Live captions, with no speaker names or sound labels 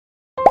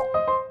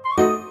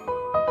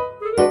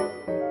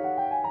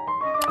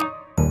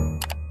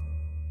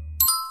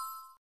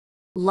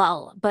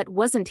Lol, but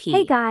wasn't he?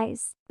 Hey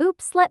guys,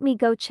 oops, let me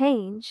go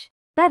change.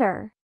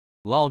 Better.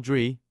 Lol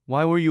Dre,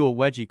 why were you a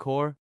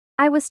𝗁𝗃𝗀𝗃?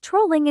 I was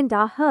trolling in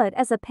𝘃𝗶𝗱𝗃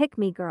as a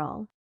pick-me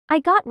girl. I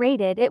got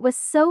rated, it was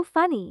so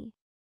funny.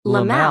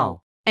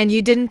 Lamau. And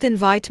you didn't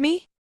invite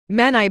me?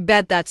 Man, I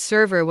bet that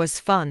server was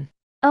fun.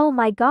 Oh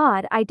my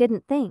god, I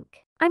didn't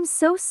think. I'm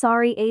so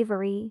sorry,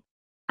 Avery.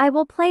 I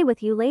will play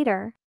with you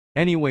later.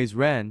 Anyways,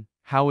 Ren,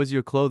 how is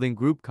your clothing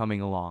group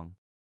coming along?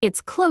 It's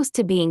close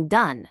to being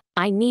done.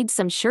 I need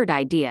some shirt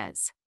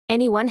ideas.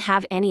 Anyone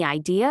have any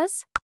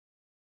ideas?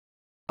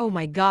 Oh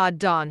my god,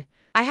 Dawn.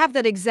 I have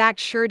that exact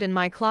shirt in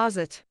my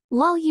closet.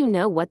 Lol, you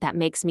know what that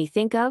makes me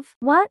think of?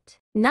 What?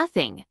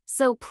 Nothing,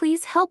 so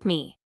please help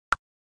me.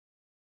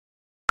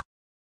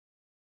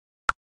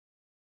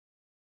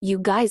 You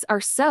guys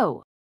are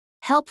so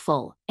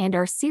helpful and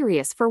are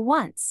serious for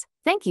once.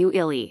 Thank you,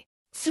 𝘃𝗃𝗲𝗃𝗀𝗃.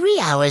 3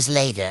 hours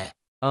later.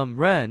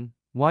 Ren,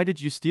 why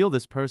did you steal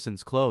this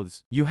person's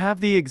clothes? You have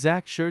the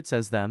exact shirts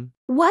as them.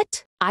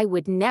 What? I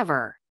would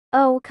never.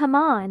 Oh, come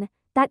on.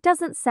 That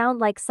doesn't sound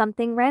like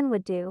something Ren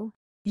would do.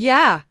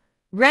 Yeah,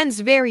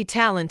 Ren's very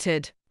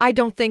talented. I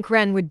don't think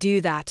Ren would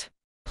do that.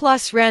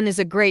 Plus, Ren is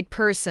a great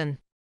person.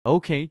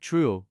 Okay,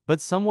 true,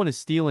 but someone is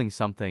stealing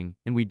something,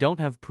 and we don't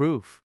have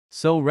proof.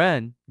 So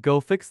Ren,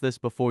 go fix this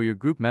before your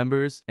group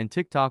members and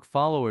TikTok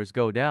followers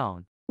go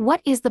down.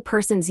 What is the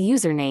person's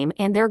username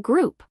and their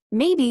group?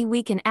 Maybe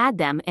we can add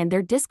them and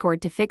their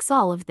Discord to fix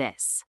all of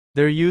this.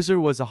 Their user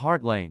was a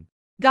𝗃𝗃𝗃𝗀𝗃.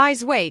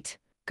 Guys, wait.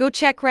 Go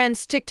check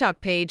Ren's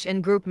TikTok page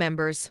and group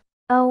members.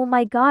 Oh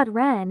my god,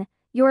 Ren,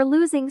 you're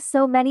losing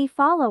so many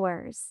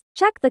followers.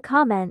 Check the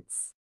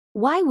comments.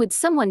 Why would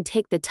someone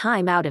take the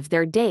time out of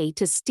their day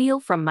to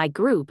steal from my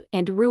group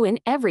and ruin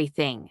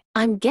everything?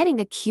 I'm getting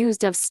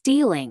accused of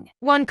stealing.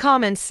 One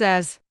comment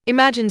says,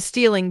 imagine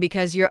stealing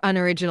because you're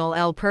unoriginal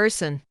L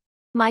person.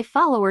 My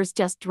followers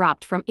just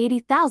dropped from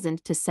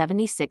 80,000 to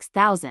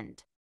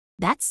 76,000.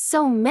 That's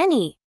so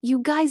many. You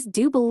guys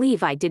do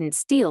believe I didn't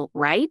steal,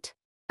 right?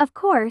 Of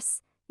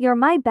course, you're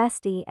my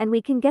bestie and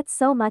we can get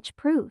so much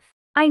proof.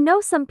 I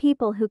know some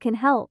people who can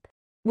help.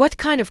 What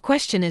kind of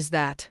question is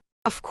that?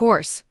 Of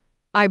course.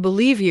 I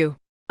believe you.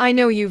 I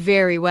know you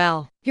very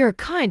well. You're a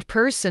kind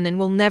person and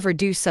will never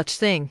do such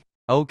thing.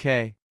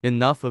 Okay,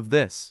 enough of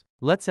this.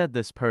 Let's add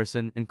this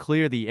person and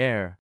clear the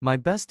air. My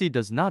bestie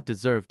does not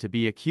deserve to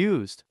be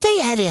accused. They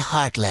had a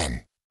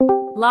heartland.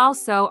 Lol,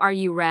 so are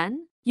you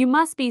Ren? You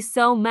must be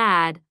so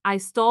mad. I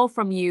stole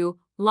from you.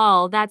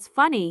 Lol, that's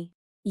funny.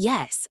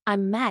 Yes,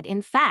 I'm mad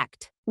in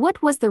fact.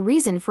 What was the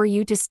reason for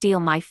you to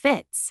steal my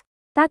fits?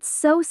 That's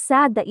so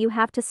sad that you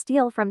have to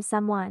steal from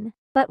someone.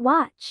 But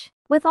watch.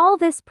 With all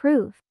this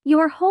proof,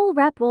 your whole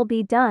rep will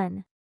be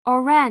done.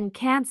 Ren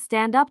can't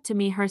stand up to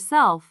me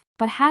herself,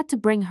 but had to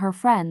bring her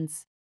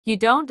friends. You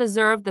don't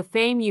deserve the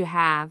fame you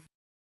have.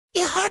 A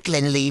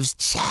heartland leaves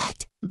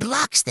chat,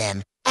 blocks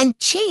them, and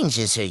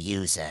changes her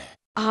user.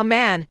 Ah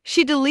man,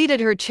 she deleted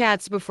her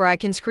chats before I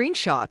can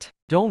screenshot.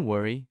 Don't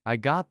worry, I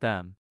got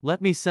them.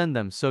 Let me send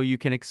them so you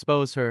can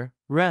expose her,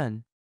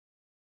 Ren.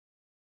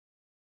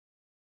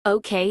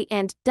 Okay,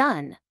 and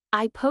done.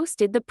 I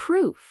posted the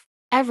proof.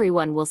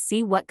 Everyone will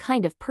see what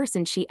kind of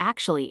person she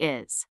actually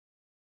is.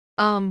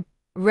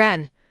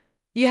 Ren,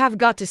 you have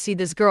got to see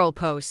this girl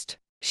post.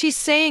 She's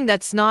saying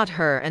that's not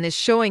her and is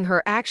showing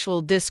her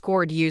actual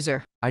Discord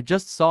user. I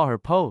just saw her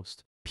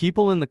post.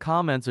 People in the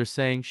comments are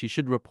saying she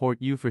should report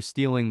you for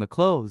stealing the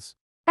clothes.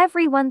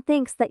 Everyone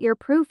thinks that your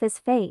proof is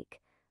fake.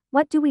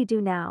 What do we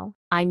do now?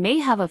 I may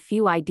have a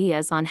few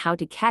ideas on how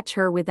to catch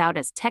her without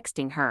us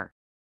texting her.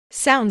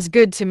 Sounds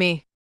good to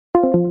me.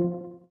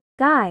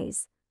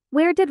 Guys,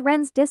 where did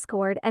Ren's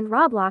Discord and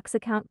Roblox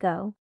account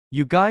go?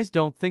 You guys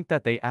don't think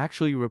that they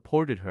actually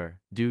reported her,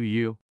 do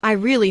you? I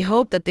really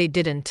hope that they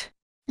didn't.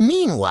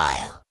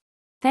 Meanwhile.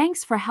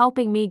 Thanks for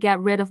helping me get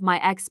rid of my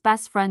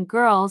ex-best friend.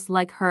 Girls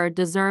like her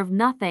deserve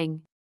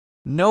nothing.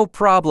 No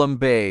problem,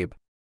 babe.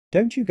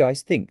 Don't you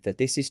guys think that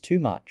this is too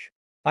much?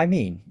 I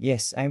mean,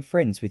 yes, I'm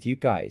friends with you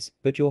guys,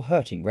 but you're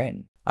hurting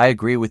Ren. I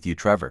agree with you,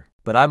 Trevor,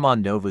 but I'm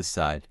on Nova's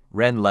side.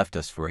 Ren left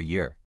us for a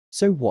year.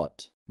 So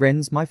what?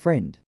 Ren's my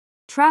friend.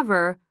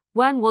 Trevor,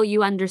 when will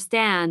you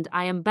understand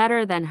I am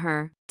better than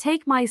her?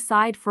 Take my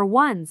side for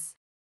once.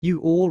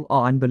 You all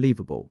are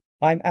unbelievable.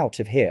 I'm out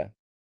of here.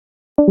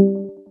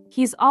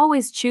 He's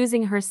always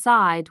choosing her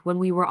side when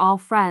we were all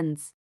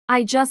friends.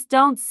 I just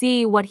don't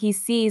see what he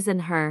sees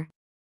in her.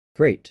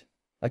 Great.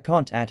 I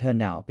can't add her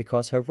now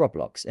because her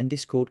Roblox and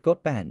Discord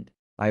got banned.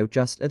 I'll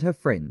just add her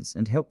friends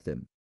and help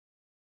them.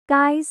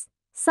 Guys,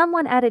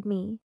 someone added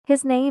me.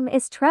 His name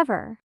is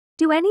Trevor.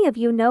 Do any of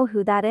you know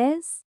who that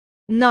is?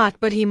 Not,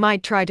 but he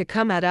might try to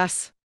come at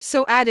us.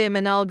 So add him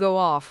and I'll go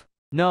off.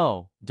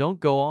 No, don't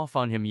go off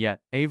on him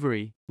yet,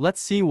 Avery. Let's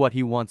see what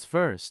he wants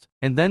first,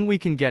 and then we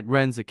can get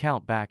Ren's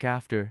account back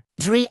after.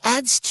 Dre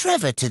adds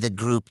Trevor to the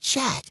group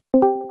chat.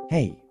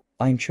 Hey,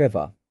 I'm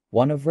Trevor,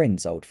 one of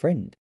Ren's old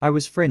friend. I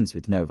was friends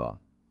with Nova,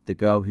 the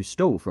girl who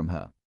stole from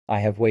her. I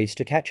have ways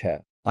to catch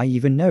her. I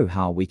even know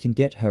how we can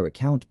get her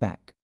account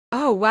back.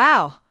 Oh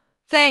wow.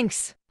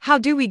 Thanks. How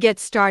do we get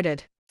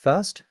started?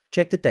 First,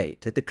 check the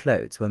date that the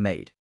clothes were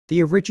made.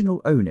 The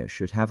original owner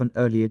should have an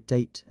earlier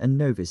date and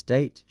Nova's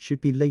date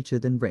should be later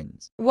than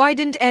Ren's. Why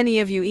didn't any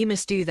of you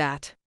emus do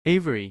that?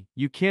 Avery,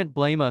 you can't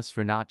blame us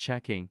for not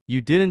checking.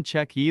 You didn't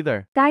check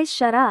either. Guys,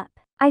 shut up.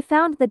 I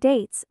found the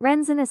dates.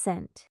 Ren's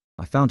innocent.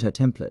 I found her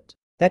template.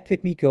 That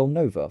𝗶𝗲𝗀𝗀𝗀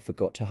Nova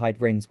forgot to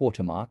hide Ren's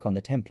watermark on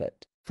the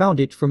template.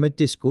 Found it from a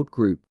Discord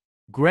group.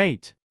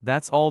 Great,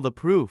 that's all the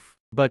proof.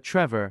 But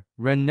Trevor,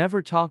 Ren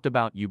never talked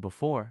about you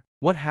before.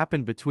 What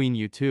happened between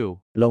you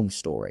two? Long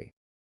story.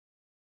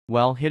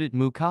 Well, hit it,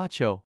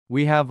 muchacho.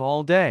 We have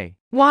all day.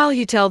 While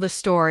you tell the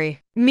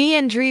story, me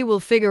and 𝗃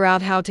will figure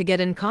out how to get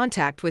in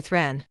contact with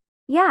Ren.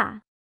 Yeah.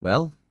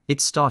 Well,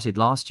 it started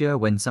last year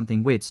when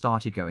something weird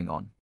started going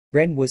on.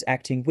 Ren was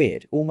acting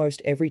weird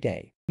almost every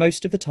day.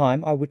 Most of the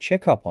time I would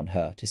check up on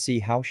her to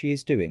see how she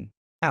is doing.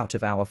 Out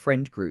of our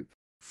friend group.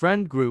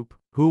 Friend group?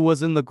 Who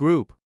was in the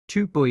group?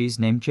 2 boys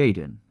named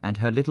Jaden and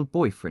her little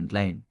boyfriend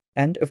Lane.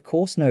 And of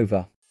course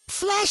Nova.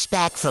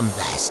 Flashback from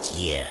last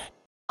year.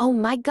 Oh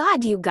my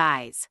god, you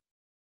guys.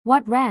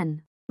 What,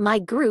 Ren? My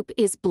group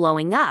is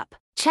blowing up.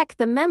 Check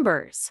the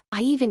members.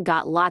 I even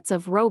got lots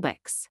of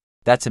Robux.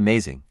 That's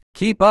amazing.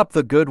 Keep up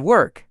the good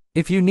work.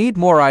 If you need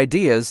more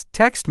ideas,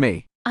 text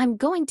me. I'm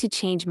going to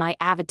change my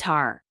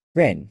avatar.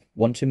 Ren,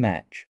 want to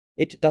match?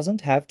 It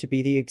doesn't have to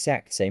be the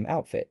exact same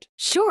outfit.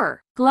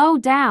 Sure. Glow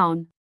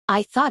down.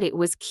 I thought it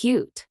was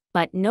cute.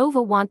 But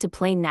Nova want to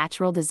play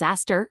natural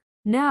disaster?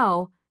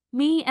 No,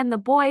 me and the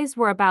boys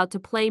were about to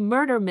play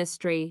murder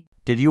mystery.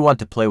 Did you want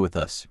to play with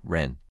us,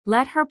 Ren?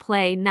 Let her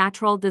play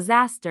natural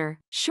disaster.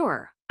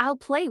 Sure, I'll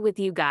play with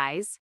you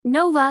guys.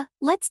 Nova,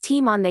 let's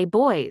team on they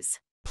boys.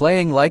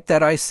 Playing like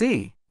that, I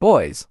see.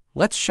 Boys,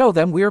 let's show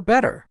them we're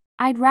better.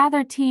 I'd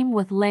rather team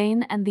with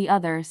Lane and the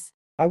others.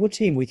 I will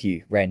team with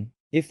you, Ren,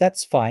 if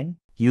that's fine.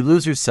 You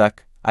losers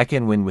suck. I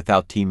can win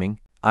without teaming.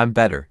 I'm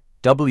better.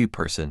 W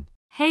person.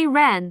 Hey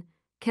Ren,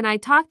 can I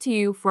talk to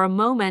you for a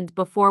moment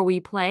before we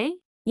play?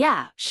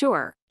 Yeah,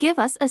 sure. Give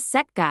us a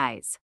sec,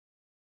 guys.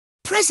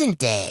 Present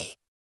day.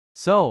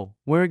 So,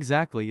 where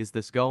exactly is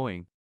this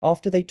going?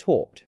 After they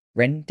talked,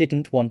 Ren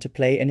didn't want to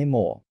play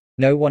anymore.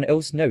 No one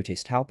else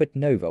noticed how bad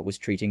Nova was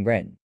treating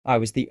Ren. I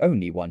was the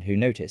only one who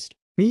noticed.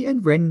 Me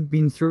and Ren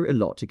been through a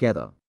lot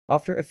together.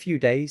 After a few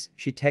days,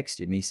 she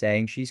texted me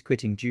saying she's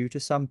quitting due to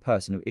some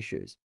personal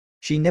issues.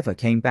 She never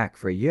came back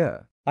for a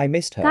year. I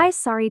missed her. Guys,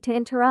 sorry to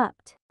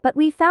interrupt, but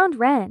we found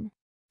Ren.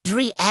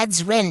 𝗃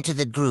adds Ren to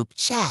the group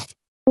chat.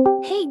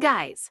 Hey,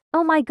 guys.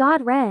 Oh my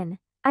god, Ren.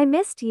 I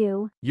missed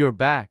you. You're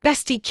back.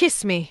 Bestie,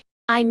 kiss me.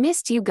 I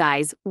missed you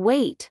guys.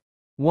 Wait.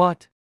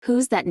 What?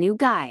 Who's that new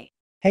guy?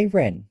 Hey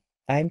Ren,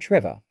 I'm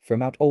Trevor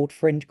from our old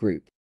friend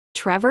group.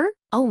 Trevor?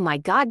 Oh my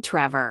god,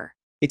 Trevor.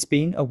 It's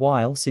been a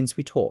while since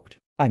we talked.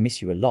 I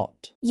miss you a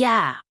lot.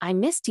 Yeah, I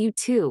missed you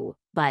too.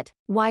 But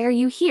why are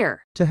you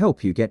here? To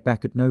help you get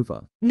back at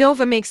Nova.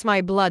 Nova makes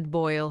my blood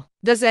boil.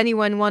 Does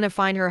anyone want to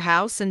find her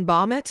house and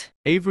bomb it?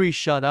 Avery,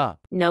 shut up.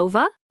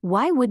 Nova?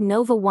 Why would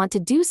Nova want to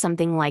do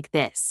something like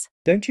this?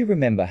 Don't you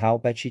remember how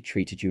bad she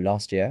treated you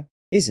last year?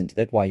 Isn't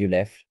that why you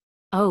left?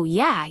 Oh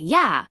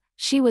yeah.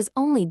 She was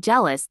only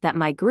jealous that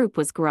my group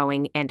was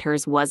growing and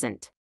hers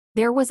wasn't.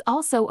 There was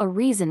also a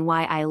reason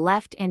why I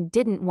left and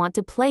didn't want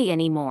to play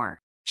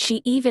anymore.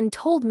 She even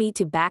told me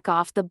to back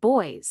off the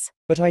boys.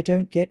 But I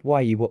don't get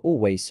why you were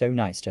always so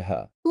nice to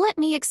her. Let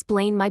me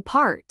explain my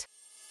part.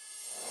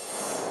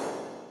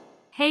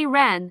 Hey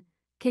Ren,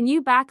 can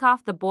you back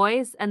off the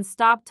boys and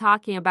stop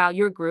talking about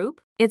your group?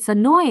 It's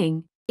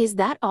annoying. Is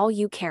that all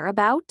you care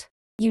about?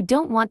 You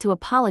don't want to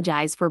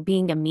apologize for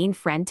being a mean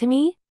friend to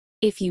me?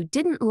 If you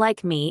didn't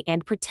like me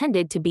and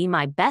pretended to be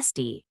my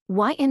bestie,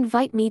 why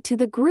invite me to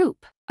the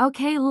group?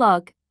 Okay,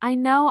 look, I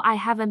know I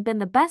haven't been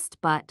the best,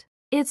 but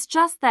it's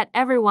just that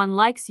everyone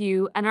likes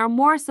you and are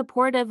more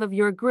supportive of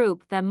your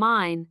group than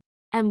mine.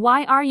 And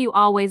why are you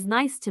always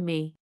nice to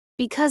me?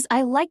 Because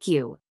I like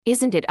you.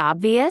 Isn't it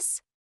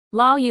obvious?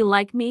 Lol, you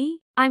like me?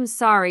 I'm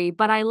sorry,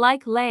 but I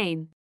like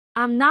Lane.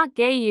 I'm not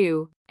gay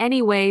you.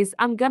 Anyways,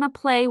 I'm gonna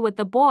play with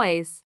the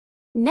boys.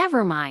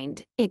 Never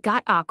mind. It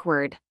got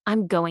awkward.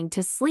 I'm going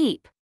to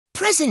sleep.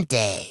 Present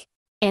day.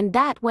 And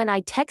that when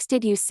I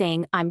texted you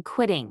saying I'm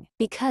quitting,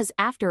 because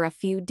after a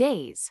few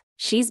days,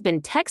 she's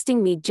been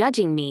texting me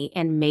judging me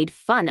and made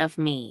fun of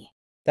me.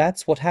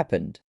 That's what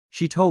happened.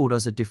 She told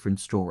us a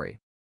different story.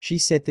 She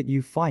said that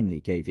you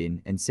finally gave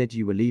in and said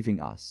you were leaving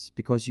us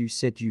because you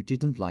said you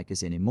didn't like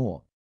us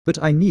anymore.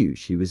 But I knew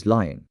she was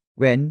lying.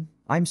 Ren,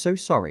 I'm so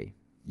sorry.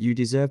 You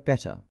deserve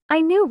better. I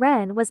knew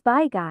Ren was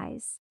bi,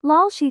 guys.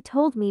 Lol, she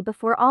told me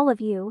before all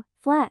of you.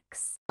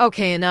 Flex.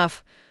 Okay,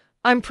 enough.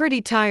 I'm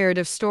pretty tired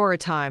of story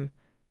time.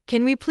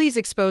 Can we please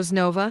expose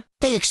Nova?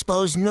 They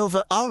exposed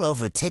Nova all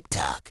over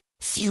TikTok.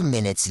 Few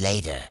minutes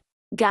later.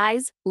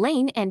 Guys,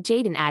 Lane and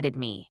Jaden added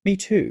me. Me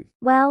too.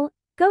 Well,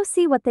 go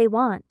see what they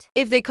want.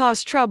 If they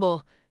cause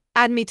trouble,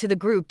 add me to the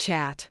group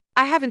chat.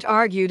 I haven't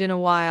argued in a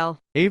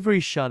while. Avery,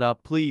 shut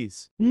up,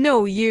 please.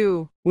 No,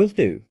 you. Will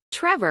do.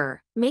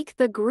 Trevor, make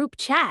the group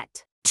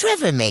chat.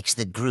 Trevor makes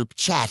the group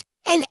chat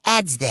and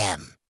adds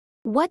them.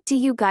 What do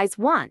you guys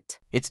want?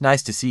 It's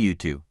nice to see you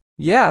two.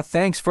 Yeah,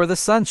 thanks for the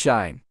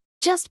sunshine.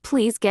 Just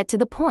please get to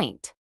the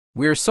point.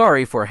 We're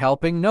sorry for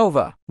helping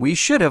Nova. We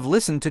should have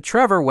listened to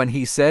Trevor when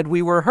he said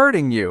we were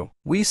hurting you.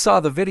 We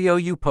saw the video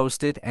you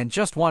posted and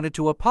just wanted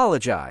to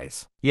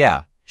apologize.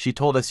 Yeah, she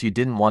told us you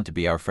didn't want to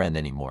be our friend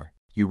anymore.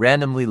 You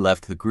randomly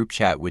left the group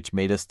chat, which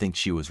made us think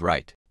she was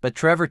right. But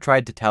Trevor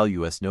tried to tell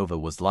you us Nova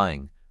was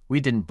lying.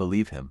 We didn't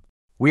believe him.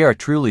 We are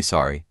truly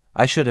sorry.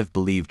 I should have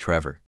believed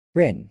Trevor.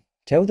 Ren,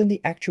 tell them the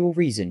actual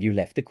reason you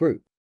left the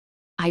group.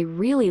 I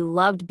really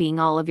loved being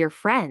all of your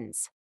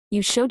friends.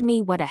 You showed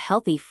me what a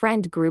healthy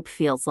friend group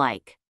feels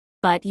like.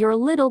 But your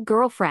little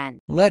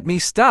girlfriend. Let me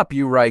stop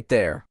you right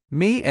there.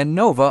 Me and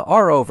Nova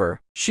are over.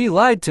 She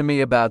lied to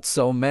me about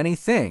so many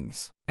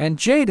things. And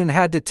Jaden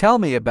had to tell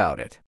me about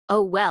it.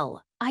 Oh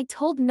well, I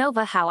told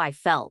Nova how I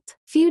felt.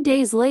 Few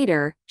days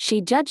later,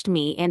 she judged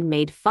me and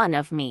made fun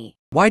of me.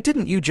 Why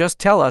didn't you just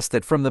tell us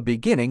that from the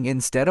beginning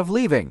instead of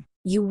leaving?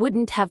 You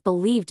wouldn't have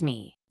believed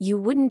me. You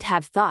wouldn't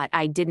have thought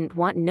I didn't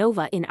want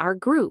Nova in our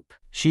group.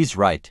 She's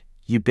right.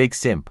 You big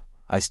simp.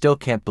 I still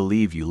can't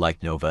believe you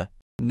like Nova.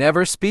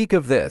 Never speak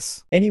of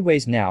this.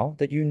 Anyways, now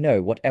that you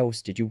know, what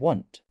else did you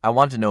want? I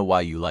want to know why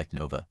you liked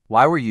Nova.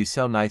 Why were you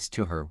so nice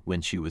to her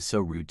when she was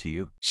so rude to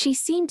you? She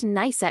seemed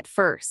nice at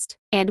first,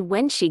 and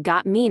when she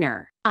got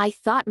meaner, I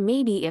thought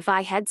maybe if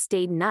I had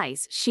stayed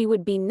nice, she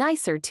would be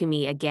nicer to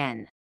me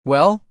again.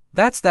 Well,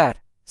 that's that.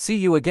 See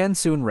you again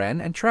soon, Ren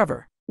and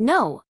Trevor.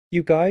 No.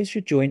 You guys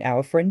should join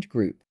our friend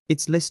group.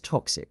 It's less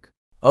toxic.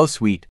 Oh,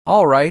 sweet.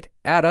 All right,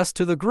 add us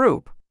to the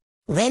group.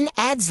 Ren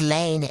adds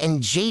Lane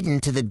and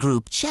Jaden to the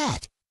group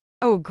chat.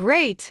 Oh,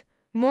 great.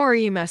 More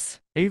emails.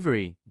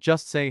 Avery,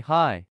 just say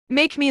hi.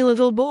 Make me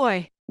little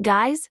boy.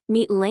 Guys,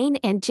 meet Lane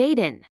and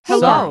Jaden. Hey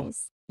Hello.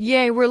 guys.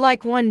 Yay, we're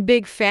like one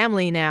big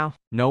family now.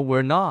 No,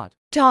 we're not.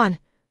 Don,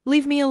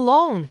 leave me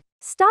alone.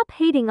 Stop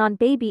hating on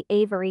baby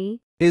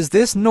Avery. Is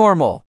this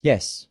normal?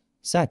 Yes,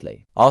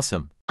 sadly.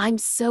 Awesome. I'm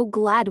so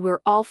glad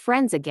we're all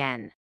friends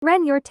again.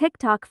 Ren, your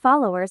TikTok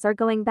followers are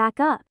going back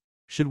up.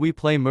 Should we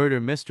play murder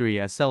mystery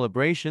as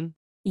celebration?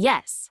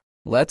 Yes.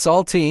 Let's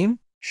all team.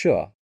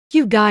 Sure.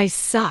 You guys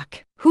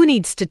suck. Who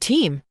needs to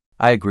team?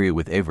 I agree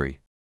with Avery.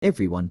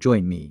 Everyone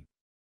join me.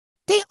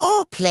 They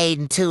all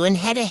played too and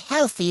had a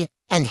healthy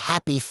and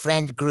happy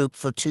friend group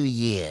for 2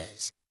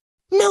 years.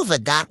 Nova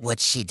got what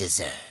she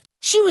deserved.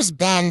 She was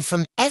banned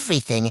from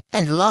everything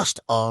and lost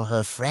all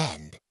her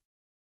friends.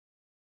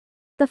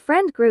 The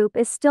friend group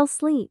is still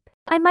asleep.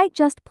 I might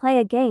just play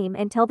a game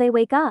until they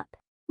wake up.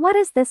 What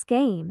is this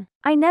game?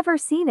 I never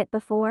seen it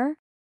before.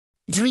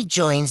 Dre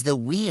joins the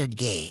weird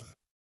game.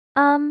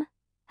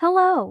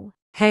 Hello.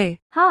 Hey.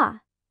 Ha.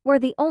 We're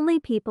the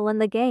only people in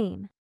the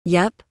game.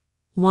 Yep.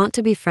 Want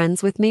to be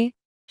friends with me?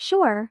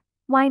 Sure.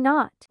 Why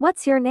not?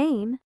 What's your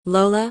name?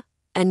 Lola,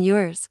 and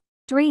yours?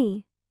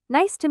 Dre.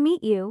 Nice to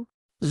meet you.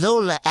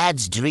 Lola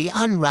adds Dre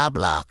on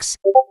Roblox.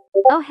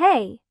 Oh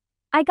hey.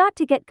 I got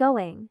to get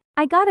going.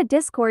 I got a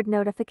Discord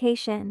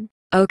notification.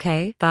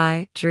 Okay,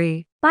 bye,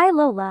 Dre. Bye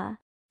Lola.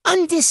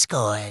 On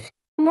Discord.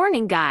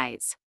 Morning,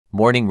 guys.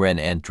 Morning, Ren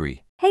and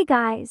Dre. Hey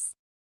guys.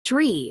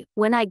 Dre,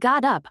 when I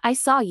got up, I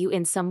saw you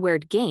in some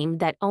weird game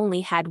that only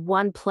had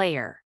one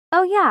player.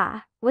 Oh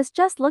yeah. Was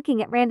just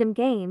looking at random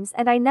games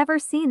and I never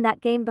seen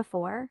that game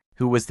before.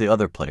 Who was the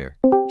other player?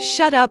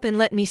 Shut up and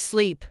let me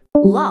sleep.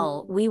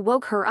 Lol, we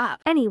woke her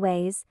up.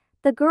 Anyways,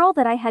 the girl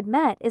that I had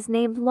met is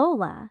named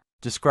Lola.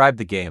 Describe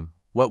the game.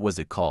 What was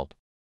it called?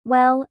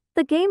 Well,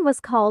 the game was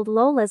called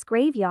Lola's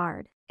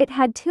Graveyard. It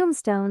had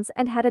tombstones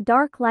and had a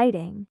dark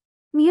lighting.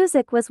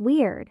 Music was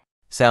weird.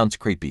 Sounds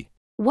creepy.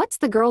 What's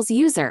the girl's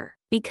user?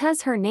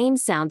 Because her name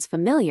sounds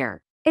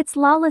familiar. It's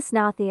Lawless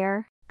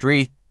Nothier.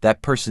 Dre,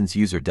 that person's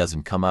user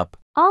doesn't come up.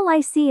 All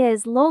I see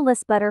is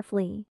Lawless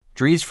Butterfly.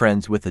 Dre's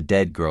friends with a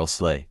dead girl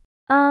Slay.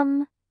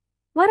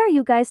 What are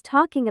you guys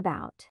talking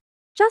about?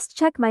 Just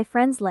check my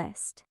friends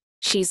list.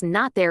 She's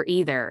not there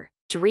either.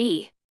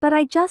 Dre. But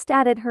I just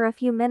added her a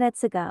few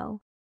minutes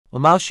ago.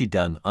 Lamau she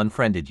done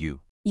unfriended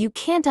you. You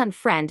can't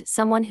unfriend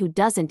someone who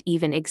doesn't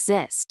even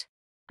exist.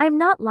 I'm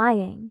not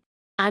lying.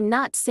 I'm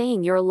not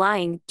saying you're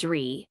lying,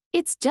 Dre.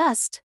 It's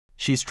just...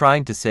 She's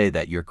trying to say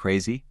that you're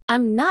crazy?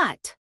 I'm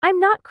not. I'm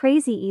not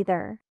crazy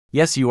either.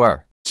 Yes, you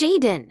are.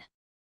 Jaden.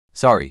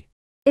 Sorry.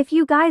 If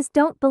you guys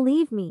don't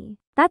believe me,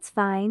 that's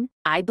fine.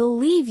 I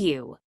believe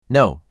you.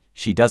 No,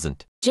 she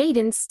doesn't.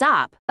 Jaden,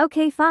 stop.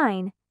 Okay,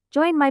 fine.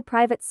 Join my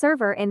private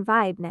server in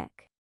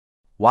Vibenick.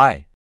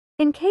 Why?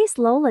 In case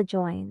Lola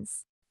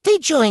joins. They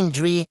joined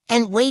Dre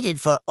and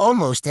waited for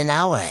almost an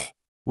hour.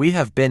 We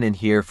have been in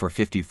here for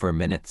 54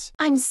 minutes.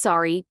 I'm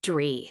sorry,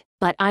 Dre,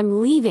 but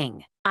I'm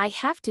leaving. I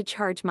have to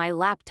charge my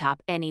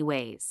laptop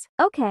anyways.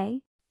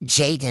 Okay.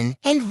 Jaden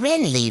and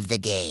Ren leave the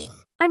game.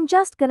 I'm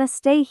just gonna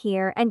stay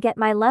here and get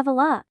my level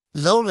up.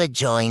 Lola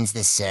joins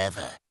the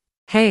server.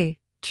 Hey,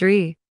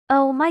 Dre.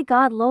 Oh my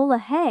god, Lola,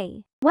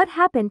 hey. What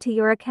happened to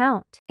your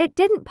account? It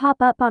didn't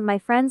pop up on my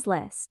friends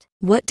list.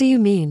 What do you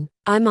mean?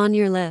 I'm on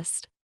your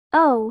list.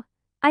 Oh,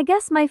 I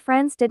guess my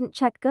friends didn't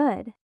check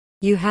good.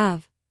 You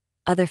have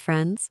other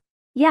friends?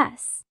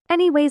 Yes.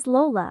 Anyways,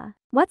 Lola,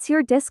 what's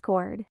your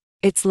Discord?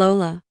 It's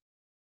Lola.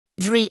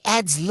 Dre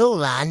adds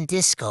Lola on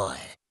Discord.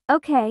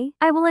 Okay,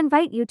 I will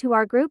invite you to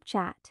our group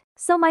chat,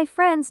 so my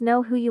friends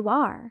know who you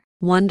are.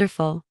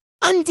 Wonderful.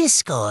 On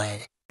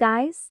Discord.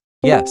 Guys?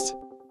 Yes.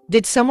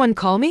 Did someone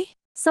call me?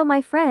 So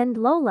my friend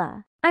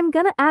Lola. I'm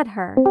gonna add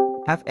her.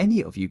 Have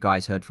any of you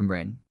guys heard from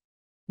Ren?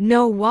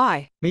 No,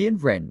 why? Me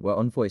and Ren were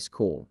on voice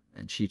call,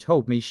 and she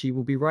told me she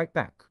will be right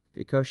back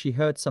because she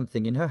heard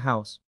something in her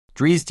house.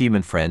 𝘃's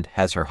demon friend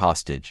has her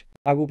hostage.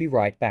 I will be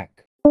right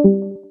back.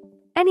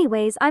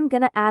 Anyways, I'm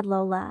gonna add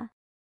Lola.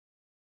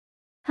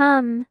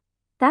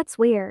 That's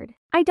weird.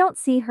 I don't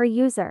see her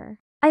user.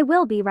 I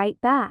will be right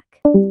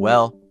back.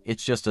 Well,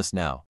 it's just us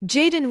now.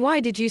 Jaden,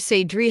 why did you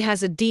say 𝘃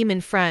has a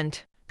demon friend?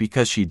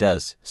 Because she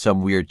does,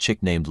 some weird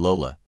chick named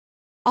Lola.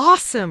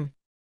 Awesome!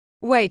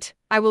 Wait,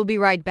 I will be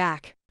right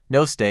back.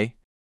 No, stay.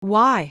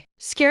 Why?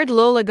 Scared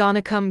Lola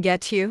gonna come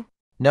get you?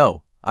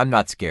 No, I'm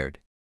not scared.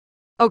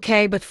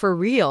 Okay, but for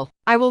real,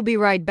 I will be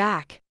right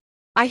back.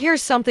 I hear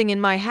something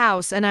in my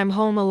house and I'm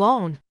home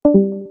alone.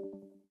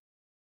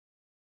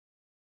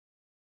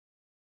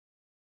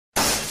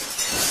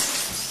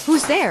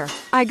 Who's there?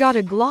 I got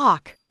a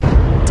Glock.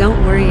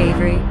 Don't worry,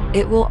 Avery.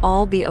 It will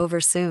all be over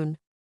soon.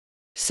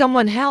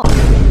 Someone help.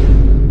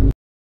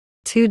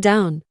 2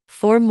 down,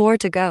 4 more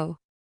to go.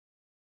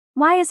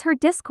 Why is her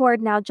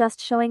Discord now just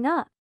showing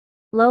up?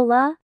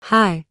 Lola?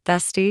 Hi,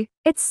 bestie.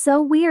 It's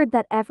so weird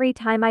that every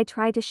time I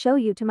try to show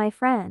you to my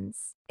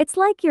friends, it's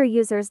like your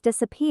users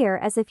disappear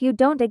as if you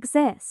don't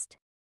exist.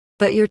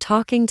 But you're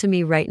talking to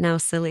me right now,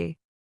 silly.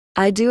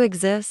 I do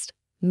exist.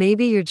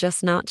 Maybe you're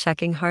just not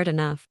checking hard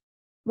enough.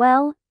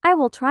 Well, I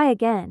will try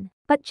again,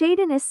 but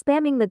Jaden is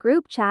spamming the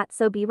group chat,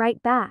 so be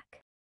right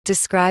back.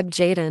 Describe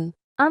Jaden.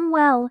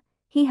 Well,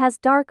 he has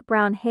dark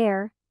brown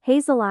hair,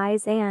 hazel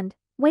eyes and,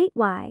 wait,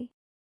 why?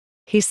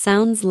 He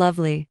sounds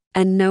lovely,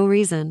 and no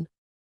reason.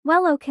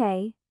 Well,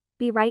 okay.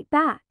 Be right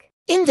back.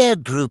 In their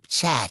group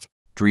chat.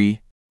 𝘃.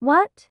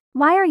 What?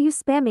 Why are you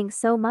spamming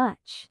so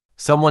much?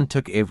 Someone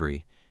took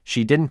Avery.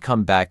 She didn't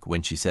come back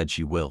when she said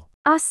she will.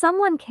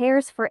 Someone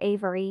cares for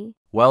Avery.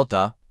 Well,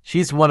 duh.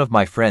 She's one of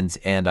my friends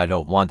and I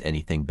don't want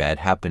anything bad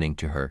happening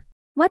to her.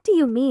 What do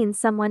you mean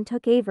someone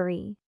took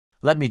Avery?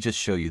 Let me just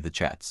show you the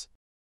chats.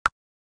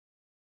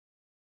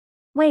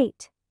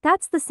 Wait,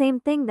 that's the same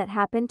thing that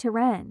happened to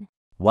Ren.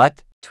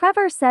 What?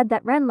 Trevor said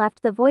that Ren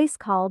left the voice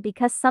call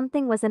because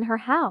something was in her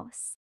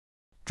house.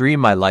 𝘃,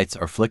 my lights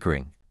are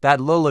flickering. That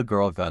Lola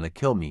girl gonna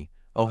kill me.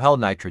 Oh hell,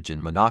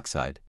 nitrogen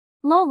monoxide.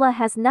 Lola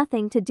has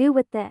nothing to do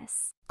with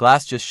this.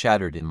 Glass just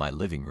shattered in my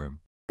living room.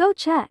 Go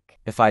check.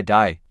 If I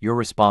die, you're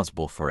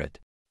responsible for it.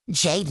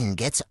 Jaden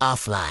gets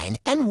offline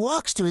and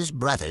walks to his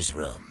brother's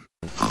room.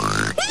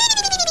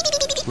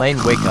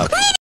 Lane, wake up.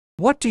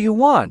 What do you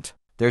want?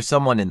 There's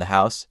someone in the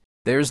house.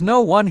 There's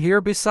no one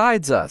here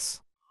besides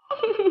us.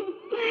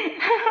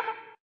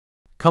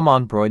 Come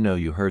on, bro, I know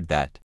you heard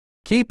that.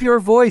 Keep your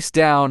voice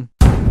down.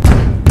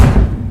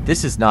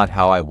 This is not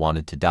how I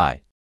wanted to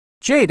die.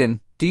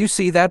 Jaden, do you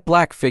see that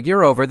black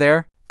figure over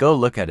there? Go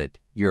look at it.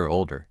 You're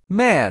older.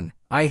 Man,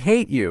 I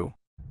hate you.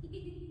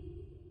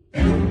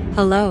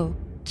 Hello,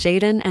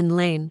 Jaden and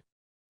Lane.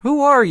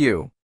 Who are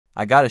you?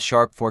 I got a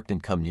sharp fork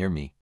and come near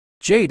me.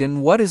 Jaden,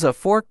 what is a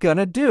fork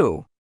gonna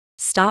do?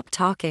 Stop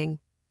talking.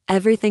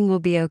 Everything will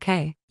be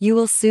okay. You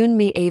will soon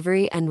meet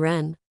Avery and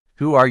Ren.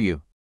 Who are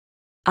you?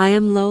 I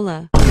am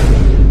Lola.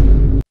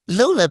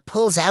 Lola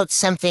pulls out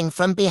something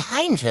from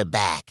behind her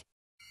back.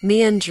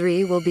 Me and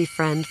𝘃 will be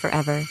friends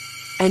forever.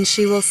 And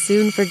she will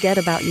soon forget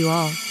about you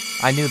all.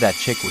 I knew that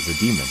chick was a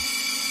demon.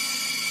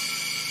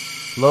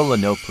 Lola,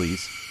 no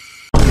please.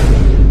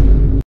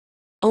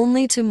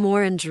 Only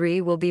Tumor and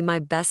𝘃 will be my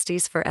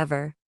besties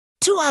forever.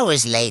 2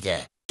 hours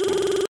later.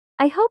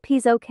 I hope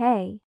he's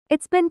okay.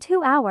 It's been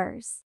 2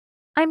 hours.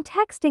 I'm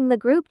texting the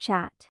group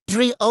chat.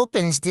 𝘃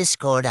opens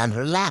Discord on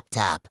her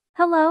laptop.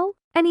 Hello?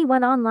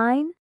 Anyone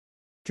online?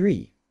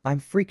 𝘃, I'm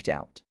freaked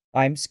out.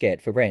 I'm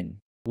scared for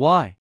Ren.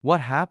 Why?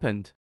 What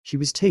happened? She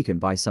was taken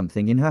by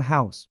something in her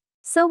house.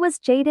 So was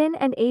Jaden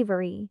and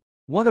Avery.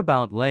 What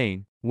about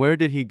Lane? Where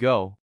did he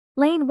go?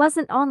 Lane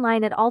wasn't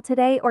online at all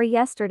today or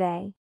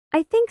yesterday.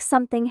 I think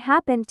something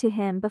happened to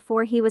him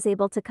before he was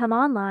able to come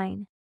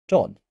online.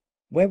 Don,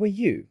 where were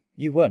you?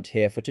 You weren't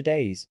here for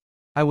today's.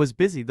 I was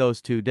busy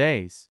those 2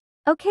 days.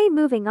 Okay,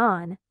 moving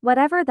on.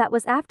 Whatever that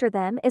was after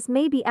them is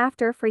maybe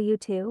after for you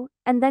two,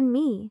 and then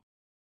me.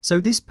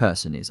 So this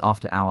person is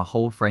after our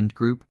whole friend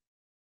group?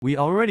 We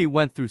already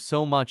went through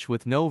so much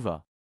with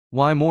Nova.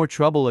 Why more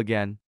trouble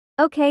again?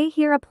 Okay,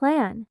 here a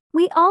plan.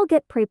 We all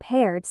get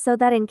prepared so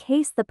that in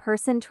case the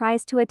person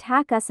tries to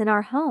attack us in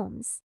our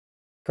homes.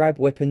 Grab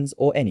weapons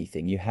or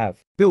anything you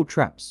have. Build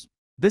traps.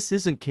 This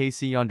isn't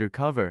𝘃𝗶𝗃𝗲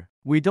undercover.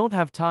 We don't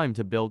have time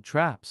to build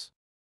traps.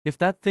 If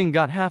that thing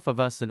got half of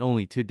us in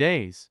only 2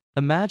 days,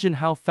 imagine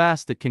how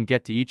fast it can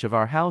get to each of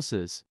our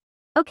houses.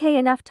 Okay,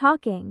 enough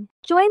talking.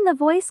 Join the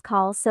voice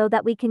call so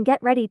that we can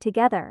get ready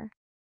together.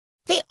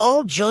 They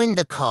all join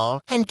the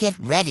call and get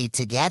ready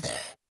together.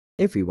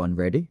 Everyone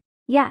ready?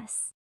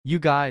 Yes. You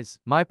guys,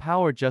 my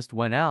power just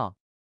went out.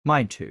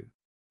 Mine too.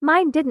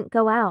 Mine didn't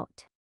go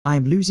out.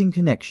 I'm losing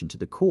connection to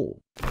the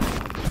call.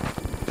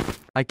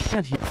 I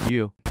can't hear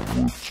you.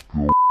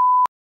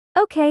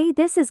 Okay,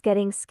 this is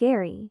getting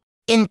scary.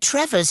 In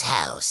Trevor's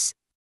house.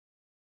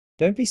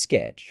 Don't be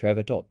scared,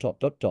 Trevor.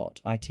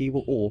 IT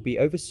will all be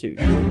over soon.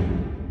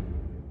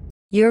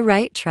 You're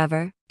right,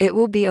 Trevor. It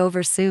will be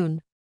over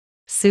soon.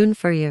 Soon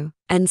for you,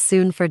 and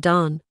soon for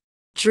Dawn.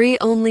 Dree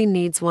only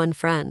needs one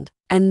friend,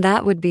 and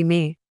that would be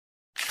me.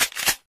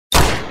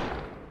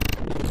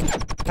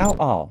 How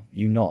are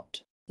you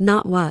not?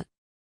 Not what?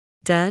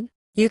 Dead?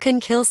 You can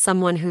kill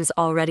someone who's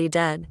already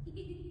dead.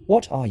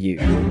 What are you?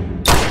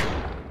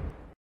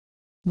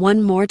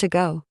 One more to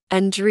go,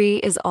 and Dree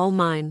is all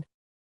mine.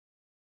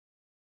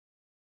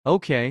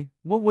 Okay,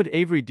 what would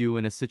Avery do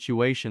in a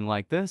situation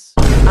like this?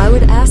 I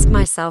would ask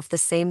myself the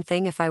same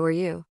thing if I were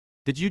you.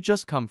 Did you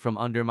just come from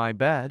under my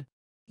bed?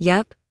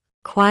 Yep.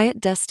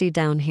 Quiet dusty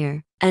down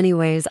here.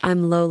 Anyways,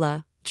 I'm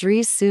Lola,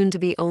 Dree's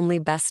soon-to-be only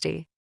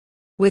bestie.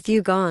 With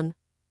you gone,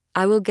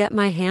 I will get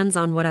my hands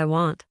on what I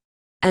want.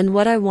 And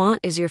what I want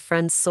is your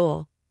friend's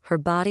soul, her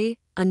body,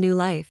 a new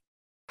life.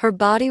 Her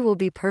body will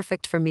be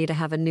perfect for me to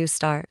have a new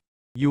start.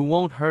 You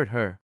won't hurt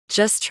her.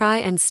 Just try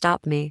and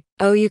stop me.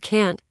 Oh, you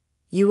can't.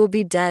 You will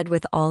be dead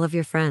with all of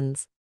your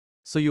friends.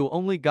 So you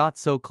only got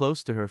so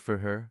close to her for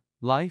her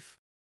life?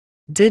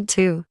 Did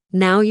too.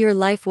 Now your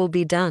life will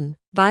be done.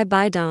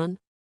 Bye-bye, Dawn.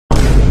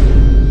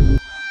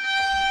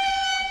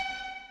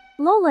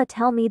 Lola,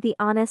 tell me the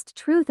honest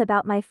truth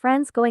about my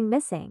friends going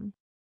missing.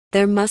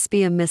 There must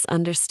be a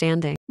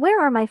misunderstanding. Where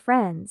are my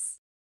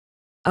friends?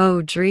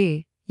 Oh,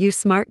 Dree, you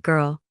smart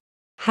girl.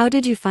 How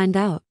did you find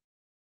out?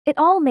 It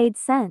all made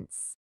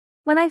sense.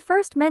 When I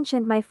first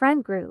mentioned my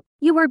friend group,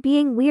 you were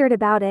being weird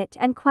about it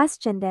and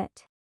questioned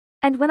it.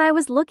 And when I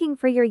was looking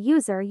for your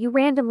user, you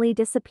randomly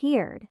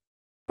disappeared.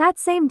 That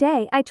same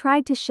day, I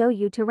tried to show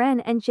you to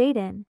Ren and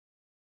Jaden.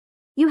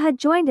 You had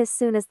joined as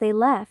soon as they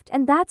left,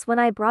 and that's when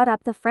I brought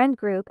up the friend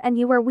group and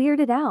you were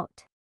weirded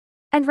out.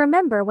 And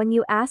remember when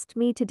you asked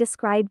me to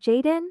describe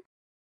Jaden?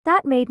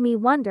 That made me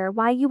wonder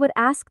why you would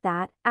ask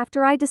that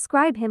after I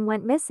describe him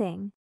went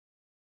missing.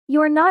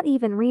 You're not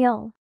even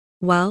real.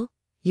 Well,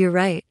 you're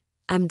right.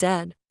 I'm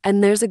dead.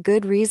 And there's a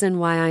good reason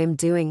why I am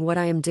doing what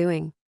I am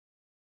doing.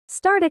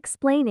 Start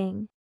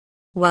explaining.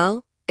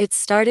 Well, it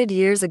started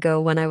years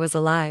ago when I was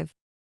alive.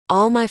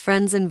 All my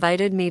friends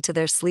invited me to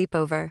their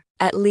sleepover.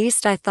 At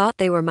least I thought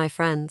they were my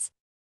friends.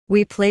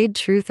 We played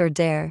truth or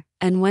dare,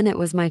 and when it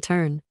was my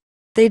turn,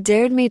 they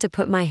dared me to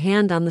put my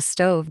hand on the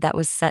stove that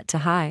was set to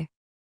high.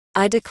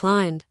 I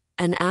declined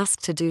and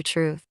asked to do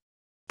truth.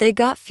 They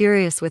got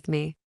furious with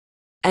me.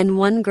 And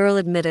one girl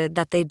admitted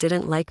that they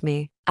didn't like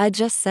me. I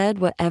just said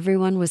what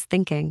everyone was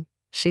thinking,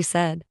 she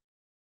said.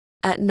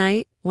 At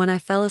night, when I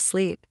fell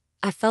asleep,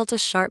 I felt a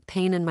sharp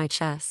pain in my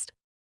chest.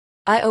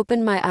 I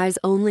opened my eyes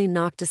only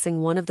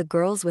noticing one of the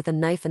girls with a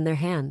knife in their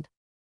hand.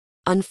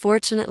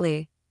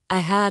 Unfortunately, I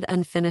had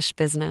unfinished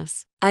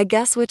business, I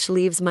guess, which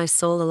leaves my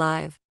soul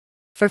alive.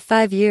 For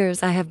 5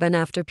 years I have been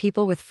after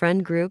people with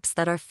friend groups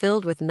that are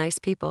filled with nice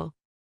people.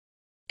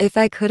 If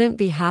I couldn't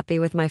be happy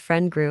with my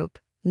friend group,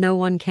 no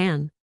one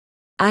can.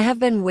 I have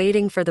been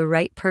waiting for the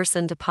right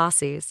person to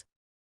posses.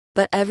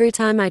 But every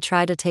time I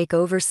try to take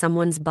over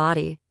someone's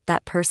body,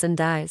 that person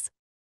dies.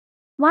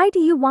 Why do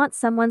you want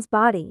someone's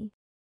body?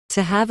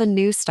 To have a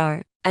new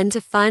start, and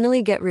to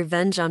finally get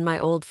revenge on my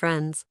old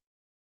friends.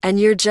 And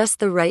you're just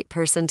the right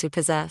person to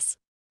possess.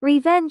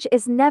 Revenge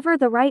is never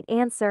the right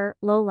answer,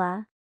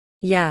 Lola.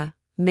 Yeah,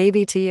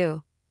 maybe to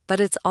you, but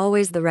it's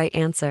always the right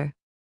answer.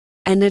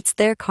 And it's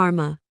their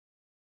karma.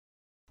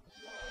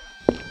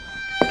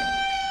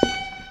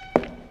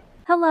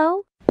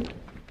 Hello?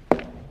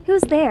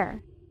 Who's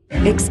there?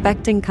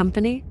 Expecting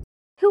company?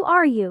 Who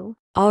are you?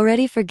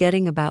 Already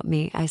forgetting about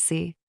me, I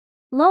see.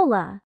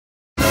 Lola.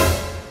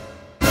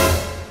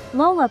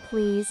 Lola,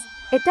 please.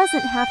 It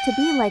doesn't have to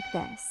be like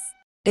this.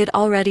 It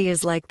already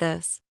is like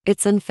this.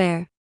 It's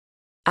unfair.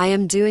 I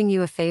am doing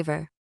you a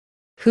favor.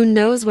 Who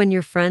knows when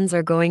your friends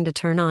are going to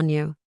turn on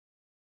you?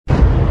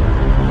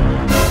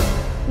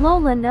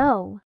 Lola,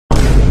 no.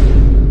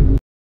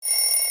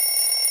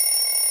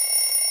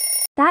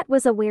 That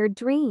was a weird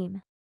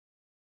dream.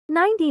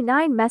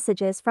 99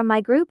 messages from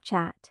my group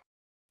chat.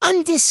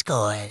 On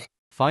Discord.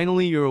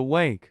 Finally, you're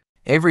awake.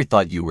 Avery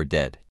thought you were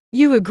dead.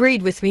 You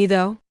agreed with me,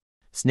 though.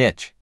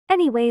 Snitch.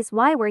 Anyways,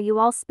 why were you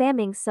all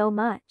spamming so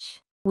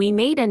much? We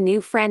made a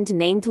new friend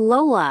named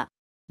Lola.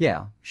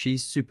 Yeah,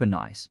 she's super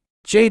nice.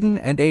 Jaden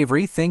and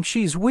Avery think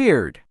she's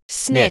weird.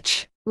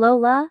 Snitch.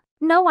 Lola?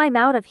 No, I'm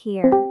out of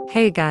here.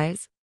 Hey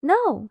guys.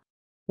 No.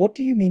 What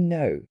do you mean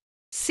no?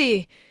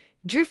 See,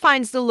 Drew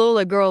finds the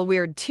Lola girl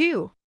weird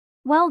too.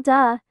 Well,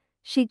 duh.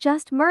 She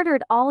just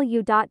murdered all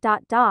you ...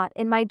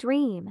 in my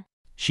dream.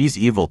 She's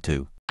evil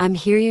too. I'm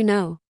here, you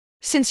know.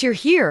 Since you're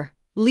here,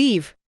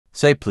 leave.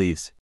 Say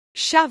please.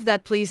 Shove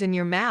that please in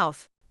your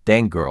mouth.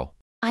 Dang girl.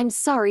 I'm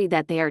sorry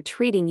that they are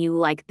treating you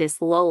like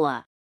this,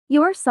 Lola.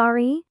 You're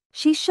sorry?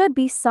 She should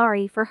be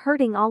sorry for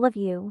hurting all of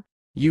you.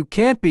 You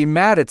can't be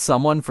mad at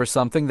someone for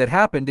something that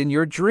happened in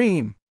your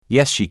dream.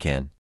 Yes, she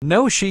can.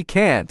 No, she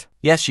can't.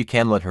 Yes, you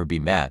can let her be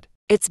mad.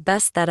 It's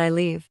best that I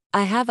leave.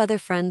 I have other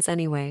friends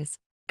anyways.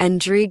 And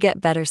Dree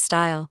get better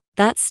style.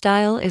 That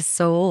style is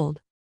so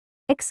old.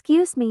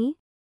 Excuse me?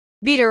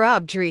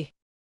 𝗶𝗂𝗲𝗃𝗃𝗃.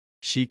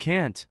 She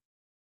can't.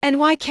 And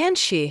why can't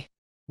she?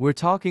 We're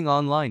talking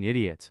online,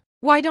 idiot.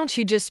 Why don't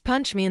you just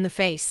punch me in the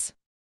face?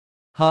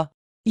 Huh?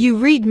 You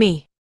read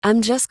me.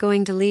 I'm just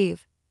going to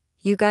leave.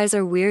 You guys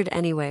are weird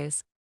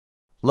anyways.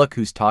 Look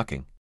who's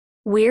talking.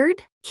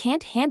 Weird?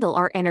 Can't handle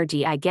our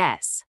energy, I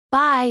guess.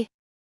 Bye.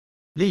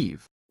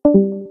 Leave.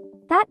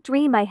 That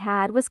dream I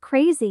had was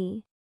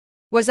crazy.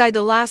 Was I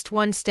the last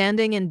one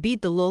standing and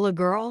beat the Lola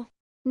girl?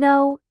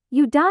 No,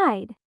 you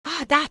died.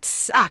 Ah, that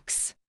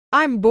sucks.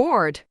 I'm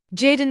bored.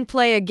 Jaden,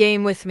 play a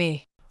game with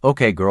me.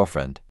 Okay,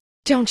 girlfriend.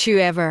 Don't you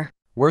ever.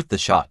 Worth the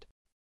shot.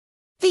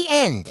 The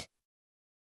end.